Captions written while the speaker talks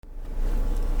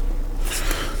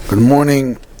Good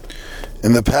morning.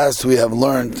 In the past, we have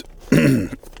learned a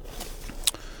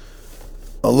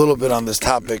little bit on this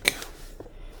topic,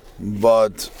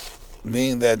 but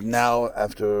being that now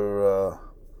after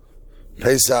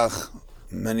Pesach,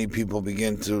 many people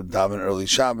begin to daven early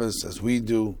Shabbos, as we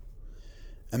do,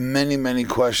 and many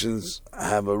questions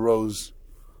have arose.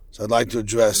 So I'd like to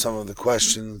address some of the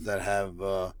questions that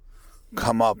have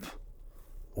come up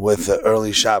with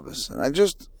early Shabbos. And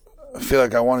I feel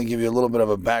like I want to give you a little bit of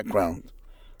a background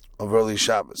of early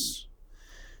Shabbos.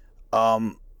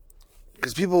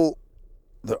 Because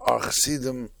there are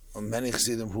Chassidim, many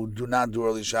Chassidim, who do not do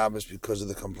early Shabbos because of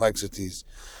the complexities,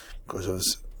 because of,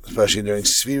 especially during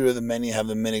shiur, the many have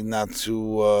the minhag not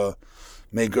to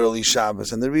make early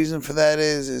Shabbos. And the reason for that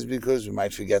is because we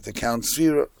might forget to count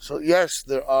shiur. So yes,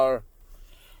 there are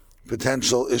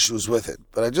potential issues with it.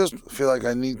 But I just feel like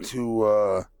I need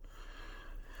to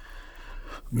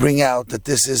bring out that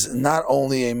this is not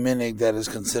only a minhag that is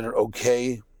considered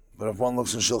okay, but if one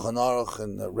looks in Shulchan Aruch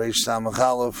and Reish Samach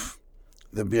Aleph,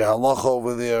 the Bir Halacha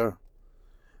over there,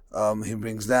 he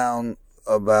brings down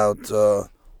about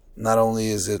not only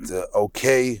is it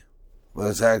okay, but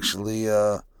it's actually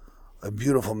a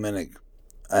beautiful minhag.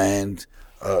 And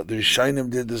the Rishonim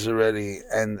did this already,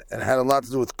 and it had a lot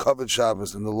to do with Kavod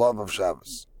Shabbos and the love of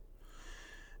Shabbos.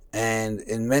 And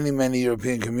in many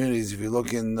European communities, if you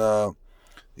look in the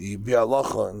Bir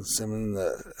Halacha and Simon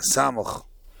Samach,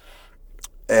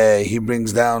 he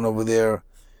brings down over there,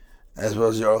 as well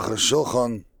as the Aruch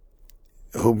Shulchan,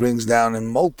 who brings down in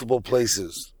multiple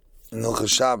places in Hilchos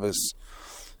Shabbos,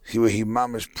 he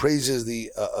mamish praises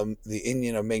the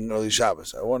inyan of making early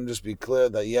Shabbos. I want to just be clear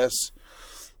that yes,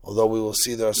 although we will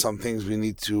see there are some things we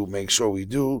need to make sure we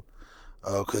do,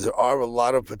 because there are a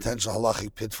lot of potential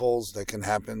halachic pitfalls that can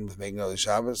happen with making early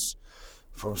Shabbos,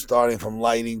 starting from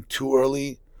lighting too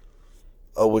early,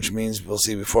 which means we'll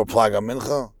see before Plag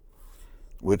HaMincha,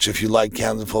 which if you light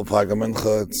candles before Plag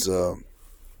HaMincha, it's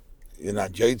you're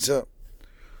not Yaitza.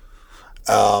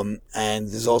 And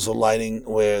there's also lighting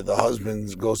where the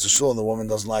husband goes to shul and the woman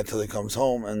doesn't light till he comes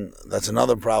home, and that's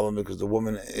another problem because the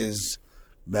woman is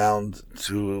bound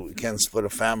to, can't split a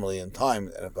family in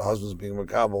time, and if the husband's being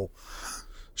makabel,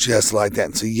 she has to light that.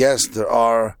 And so yes, there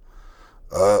are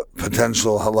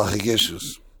potential halachic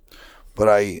issues, but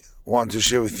I want to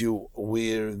share with you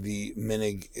where the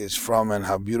minhag is from and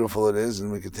how beautiful it is,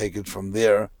 and we can take it from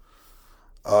there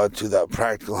to the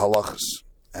practical halachos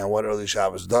and what early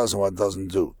Shabbos does and what it doesn't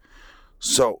do.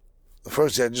 So,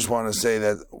 first I just want to say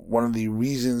that one of the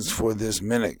reasons for this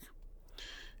minhag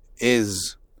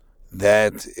is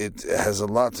that it has a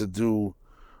lot to do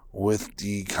with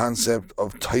the concept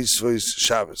of Tosfos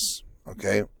Shabbos.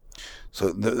 Okay?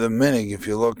 So the minhag, if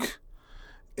you look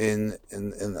in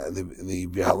the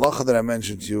Bir Halacha that I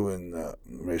mentioned to you in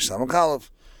Reish Samach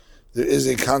Aleph, there is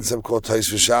a concept called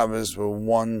Tosfos Shabbos where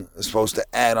one is supposed to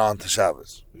add on to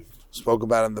Shabbos. We spoke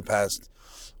about it in the past.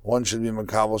 One should be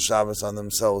makabel Shabbos on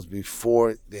themselves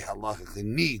before they halachically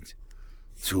need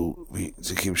to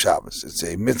keep Shabbos. It's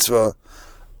a mitzvah,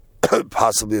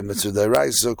 possibly a mitzvah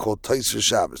d'oraisa called Tosfos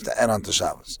Shabbos, to add on to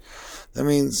Shabbos. That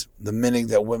means the minhag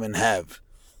that women have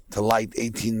to light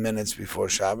 18 minutes before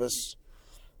Shabbos,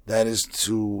 that is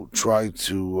to try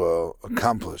to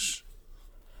accomplish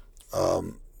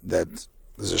that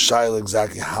there's a shaila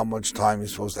exactly how much time you're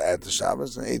supposed to add to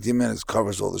Shabbos, and 18 minutes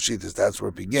covers all the shittas. That's where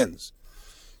it begins.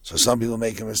 So some people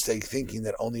make a mistake thinking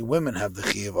that only women have the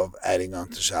chiyuv of adding on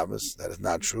to Shabbos. That is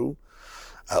not true.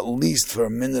 At least for a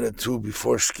minute or two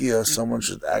before Shkia, someone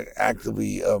should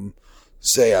actively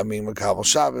say, I mean, makabel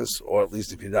Shabbos, or at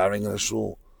least if you're davening in a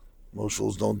shul. Most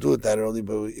shuls don't do it that early,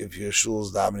 but if your shul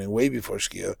is davening way before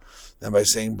Shkia, then by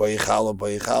saying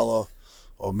Bayichala,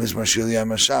 or Mizmar Shir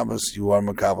Yom Shabbos, you are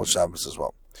makabel Shabbos as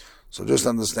well. So just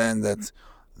understand that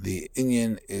the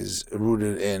inyan is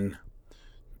rooted in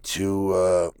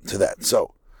to that.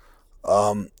 So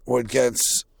where it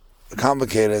gets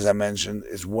complicated, as I mentioned,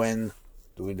 is when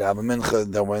do we daven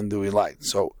mincha, then when do we light.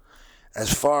 So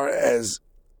as far as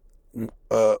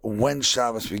when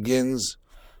Shabbos begins,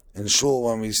 in shul,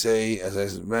 when we say, as I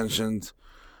mentioned,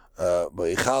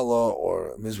 Ba'ichala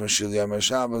or Mizmar Shir Yom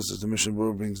Shabbos, as the Mishnah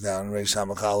Berurah brings down in Reish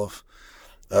Samach Aleph,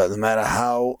 no matter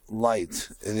how light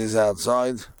it is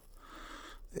outside,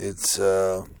 it's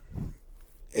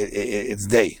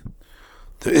day.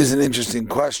 There is an interesting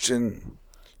question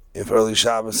if early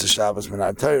Shabbos is Shabbos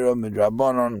Minat Torah,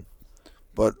 Midrabanon,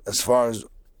 but as far as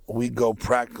we go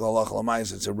practical, halacha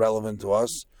l'maisa, it's irrelevant to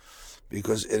us,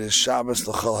 because it is Shabbos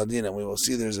l'chol hadin, and we will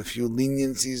see there's a few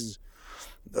leniencies.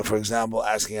 For example,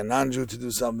 asking a non-Jew to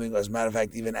do something, or as a matter of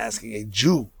fact, even asking a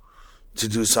Jew to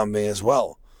do something as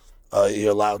well,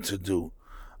 you're allowed to do.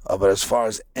 But as far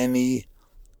as any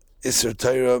Isser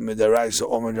Torah, Midaraisa,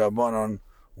 Omer Rabbanon,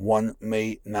 one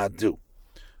may not do.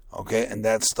 Okay, and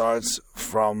that starts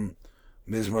from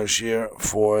Mizmor Shir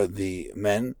for the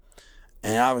men.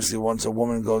 And obviously, once a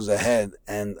woman goes ahead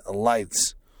and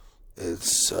lights,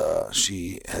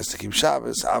 she has to keep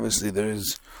Shabbos. Obviously, there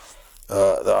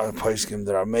are poskim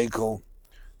that are mekel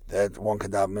that one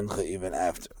can daven mincha even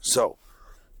after. So,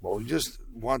 what we just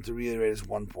want to reiterate is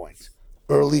one point: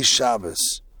 early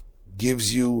Shabbos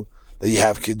gives you that you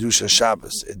have kedusha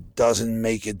Shabbos. It doesn't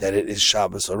make it that it is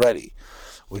Shabbos already,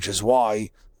 which is why,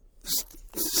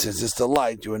 since it's the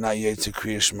light, you are not yet to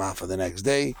Kriya Shema for the next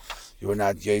day. You are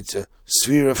not yet to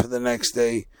Sfira for the next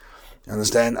day. You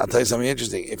understand? I'll tell you something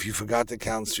interesting. If you forgot to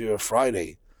count Sfira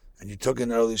Friday and you took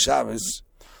an early Shabbos,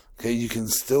 okay, you can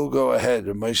still go ahead.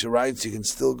 Moshe writes, you can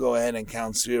still go ahead and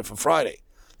count Sfira for Friday.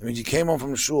 That means you came home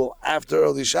from shul after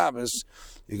early Shabbos,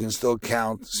 you can still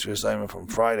count Sfira Simon from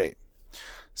Friday.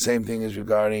 Same thing is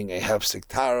regarding a hefsek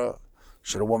tara.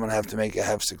 Should a woman have to make a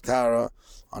hefsek tara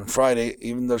on Friday,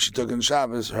 even though she took in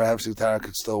Shabbos, her hefsek tara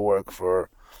could still work for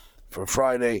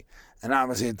Friday. And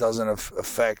obviously it doesn't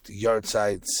affect yard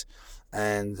sites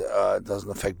and it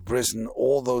doesn't affect Brisson.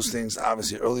 All those things,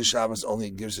 obviously early Shabbos only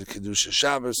gives a Kedusha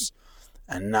Shabbos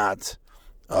and not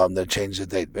that change the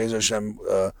date. Be'ez Hashem,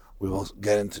 we will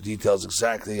get into details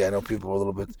exactly. I know people were a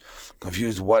little bit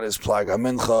confused. What is Plag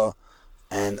HaMincha?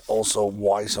 And also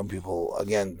why some people,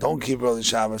 again, don't keep early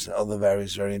Shabbos and other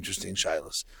various very interesting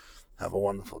shilas. Have a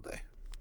wonderful day.